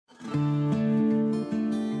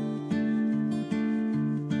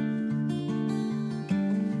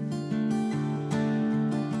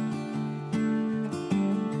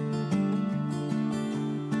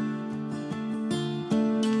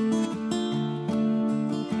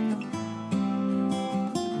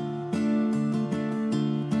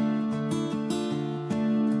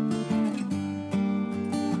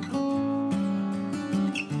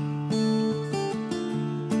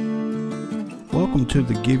Welcome to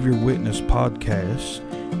the Give Your Witness podcast,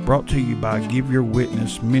 brought to you by Give Your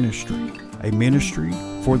Witness Ministry, a ministry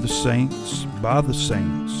for the saints, by the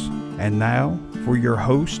saints. And now, for your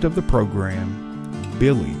host of the program,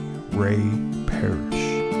 Billy Ray Parrish.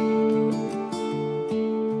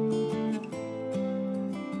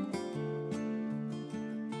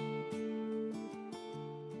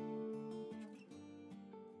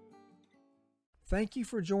 Thank you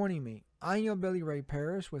for joining me. I am Billy Ray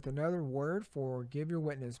Parrish with another word for Give Your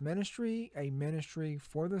Witness Ministry, a ministry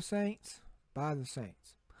for the saints, by the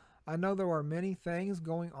saints. I know there are many things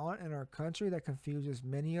going on in our country that confuses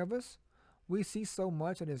many of us. We see so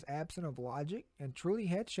much that is absent of logic and truly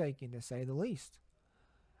head-shaking, to say the least.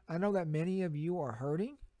 I know that many of you are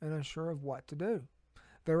hurting and unsure of what to do.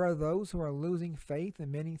 There are those who are losing faith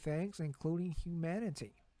in many things, including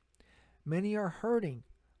humanity. Many are hurting,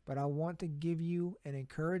 but I want to give you an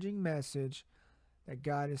encouraging message that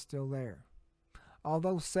God is still there.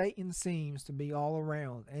 Although Satan seems to be all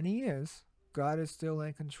around, and he is, God is still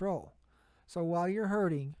in control. So while you're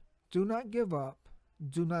hurting, do not give up.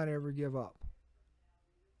 Do not ever give up.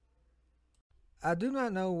 I do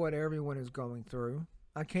not know what everyone is going through.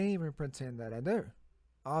 I can't even pretend that I do.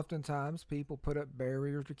 Oftentimes, people put up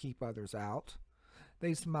barriers to keep others out.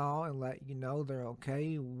 They smile and let you know they're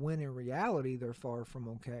okay, when in reality they're far from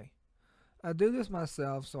okay. I do this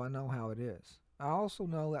myself, so I know how it is. I also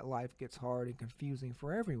know that life gets hard and confusing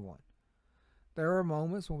for everyone. There are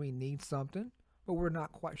moments when we need something, but we're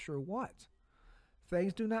not quite sure what.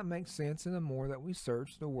 Things do not make sense, and the more that we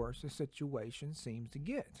search, the worse the situation seems to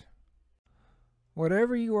get.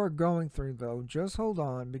 Whatever you are going through, though, just hold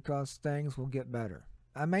on, because things will get better.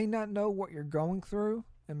 I may not know what you're going through,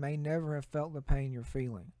 and may never have felt the pain you're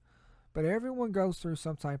feeling. But everyone goes through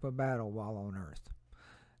some type of battle while on earth.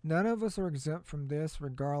 None of us are exempt from this,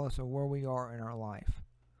 regardless of where we are in our life.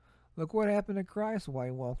 Look what happened to Christ while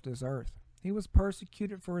he walked this earth. He was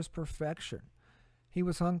persecuted for his perfection. He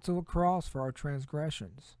was hung to a cross for our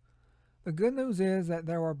transgressions. The good news is that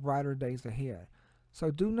there are brighter days ahead. So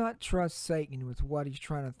do not trust Satan with what he's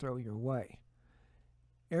trying to throw your way.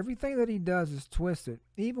 Everything that he does is twisted,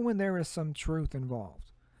 even when there is some truth involved.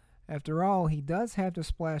 After all, he does have to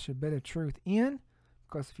splash a bit of truth in,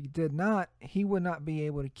 because if he did not, he would not be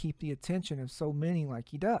able to keep the attention of so many like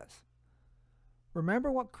he does. Remember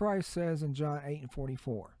what Christ says in John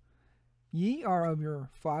 8:44. Ye are of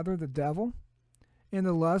your father the devil, and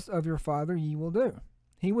the lust of your father ye will do.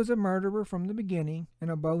 He was a murderer from the beginning, and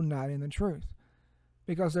abode not in the truth,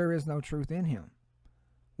 because there is no truth in him.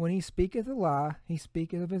 When he speaketh a lie, he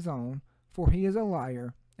speaketh of his own, for he is a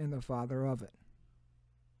liar, and the father of it.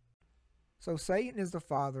 So Satan is the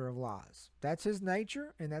father of lies. That's his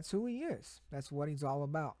nature, and that's who he is. That's what he's all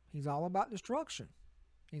about. He's all about destruction.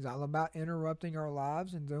 He's all about interrupting our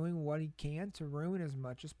lives and doing what he can to ruin as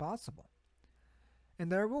much as possible.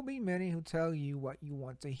 And there will be many who tell you what you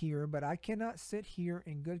want to hear, but I cannot sit here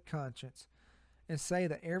in good conscience and say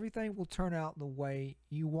that everything will turn out the way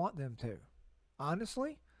you want them to.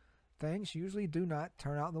 Honestly, things usually do not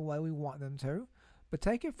turn out the way we want them to, but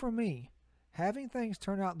take it from me, having things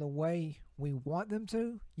turn out the way we want them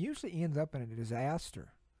to usually ends up in a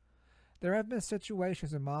disaster. There have been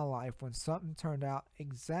situations in my life when something turned out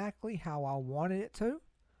exactly how I wanted it to,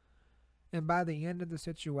 and by the end of the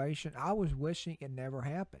situation, I was wishing it never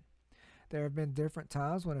happened. There have been different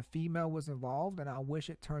times when a female was involved and I wish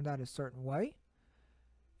it turned out a certain way,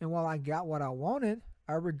 and while I got what I wanted,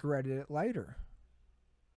 I regretted it later.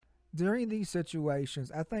 During these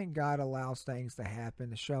situations, I think God allows things to happen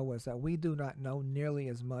to show us that we do not know nearly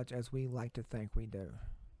as much as we like to think we do.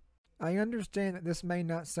 I understand that this may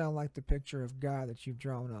not sound like the picture of God that you've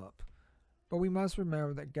drawn up, but we must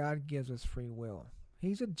remember that God gives us free will.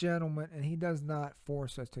 He's a gentleman, and he does not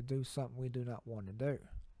force us to do something we do not want to do.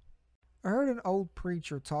 I heard an old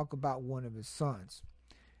preacher talk about one of his sons.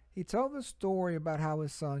 He told the story about how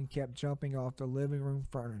his son kept jumping off the living room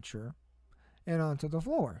furniture and onto the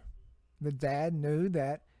floor. The dad knew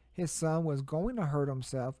that his son was going to hurt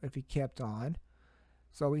himself if he kept on,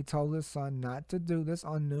 so he told his son not to do this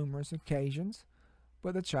on numerous occasions,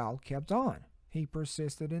 but the child kept on. He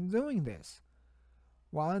persisted in doing this.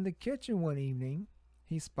 While in the kitchen one evening,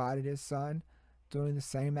 he spotted his son doing the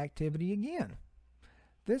same activity again.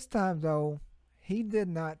 This time, though, he did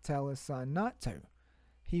not tell his son not to.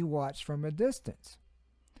 He watched from a distance.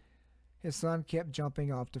 His son kept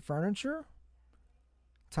jumping off the furniture,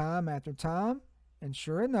 time after time, and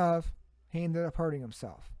sure enough, he ended up hurting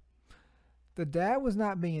himself. The dad was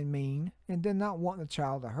not being mean and did not want the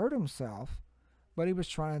child to hurt himself, but he was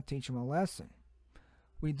trying to teach him a lesson.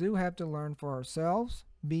 We do have to learn for ourselves,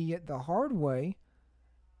 be it the hard way,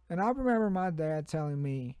 And I remember my dad telling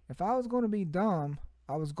me if I was going to be dumb,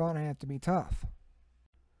 I was going to have to be tough.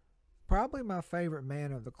 Probably my favorite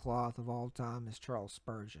man of the cloth of all time is Charles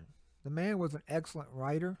Spurgeon. The man was an excellent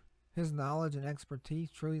writer. His knowledge and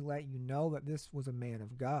expertise truly let you know that this was a man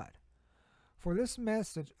of God. For this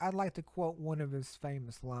message, I'd like to quote one of his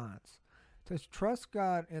famous lines. To trust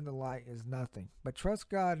God in the light is nothing, but trust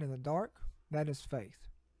God in the dark, that is faith.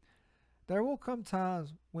 There will come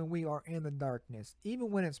times when we are in the darkness,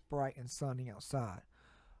 even when it's bright and sunny outside.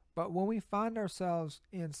 But when we find ourselves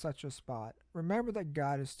in such a spot, remember that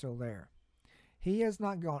God is still there. He has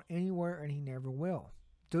not gone anywhere and he never will.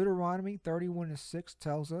 Deuteronomy 31:6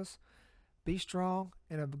 tells us, Be strong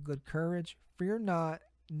and of good courage, fear not,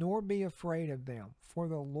 nor be afraid of them. For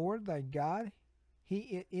the Lord thy God, he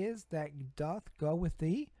it is that doth go with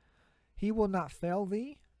thee. He will not fail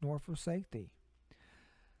thee, nor forsake thee.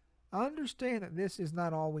 I understand that this is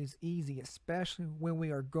not always easy, especially when we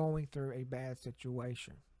are going through a bad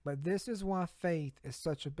situation. But this is why faith is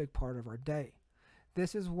such a big part of our day.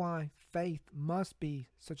 This is why faith must be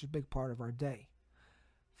such a big part of our day.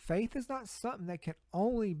 Faith is not something that can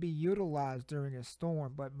only be utilized during a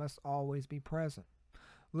storm, but must always be present.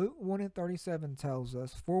 Luke 1:37 tells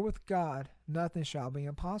us, For with God nothing shall be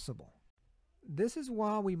impossible. This is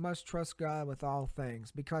why we must trust God with all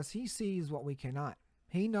things, because he sees what we cannot.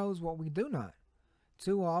 He knows what we do not.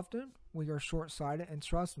 Too often, we are short-sighted, and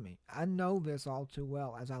trust me, I know this all too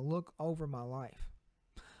well as I look over my life.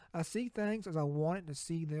 I see things as I wanted to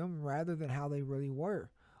see them rather than how they really were,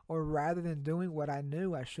 or rather than doing what I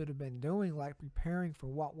knew I should have been doing, like preparing for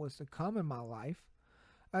what was to come in my life.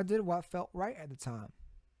 I did what felt right at the time.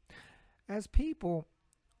 As people,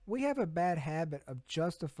 we have a bad habit of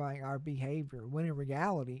justifying our behavior when in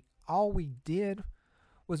reality, all we did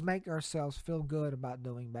was make ourselves feel good about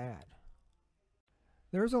doing bad.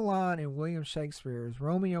 There's a line in William Shakespeare's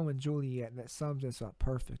Romeo and Juliet that sums this up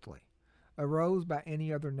perfectly. A rose by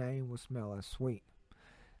any other name will smell as sweet.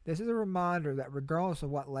 This is a reminder that regardless of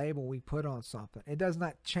what label we put on something, it does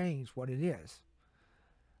not change what it is.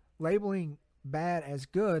 Labeling bad as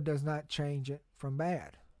good does not change it from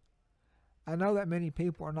bad. I know that many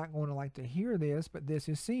people are not going to like to hear this, but this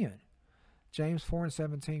is sin. James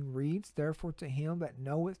 4:17 reads, Therefore to him that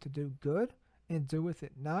knoweth to do good, and doeth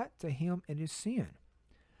it not, to him it is sin.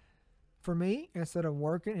 For me, instead of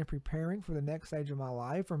working and preparing for the next stage of my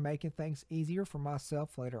life or making things easier for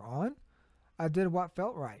myself later on, I did what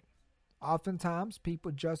felt right. Oftentimes,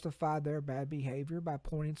 people justify their bad behavior by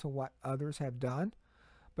pointing to what others have done,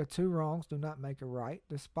 but two wrongs do not make a right,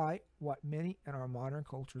 despite what many in our modern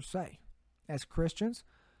culture say. As Christians,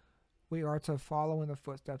 we are to follow in the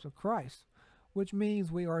footsteps of Christ, which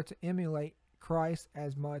means we are to emulate Christ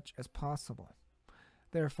as much as possible.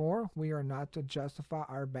 Therefore, we are not to justify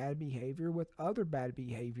our bad behavior with other bad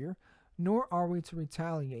behavior, nor are we to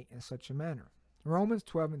retaliate in such a manner. Romans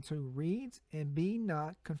 12:2 reads, And be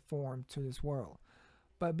not conformed to this world,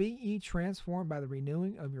 but be ye transformed by the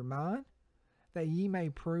renewing of your mind, that ye may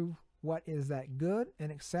prove what is that good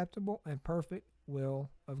and acceptable and perfect will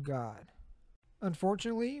of God.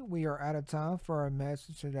 Unfortunately, we are out of time for our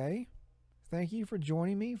message today. Thank you for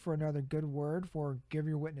joining me for another good word for Give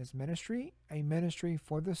Your Witness Ministry, a ministry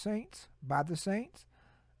for the saints, by the saints.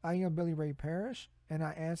 I am Billy Ray Parrish, and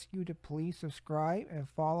I ask you to please subscribe and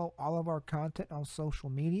follow all of our content on social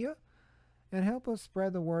media and help us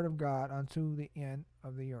spread the word of God unto the end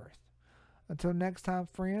of the earth. Until next time,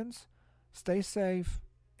 friends, stay safe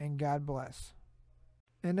and God bless.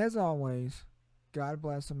 And as always, God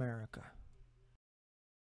bless America.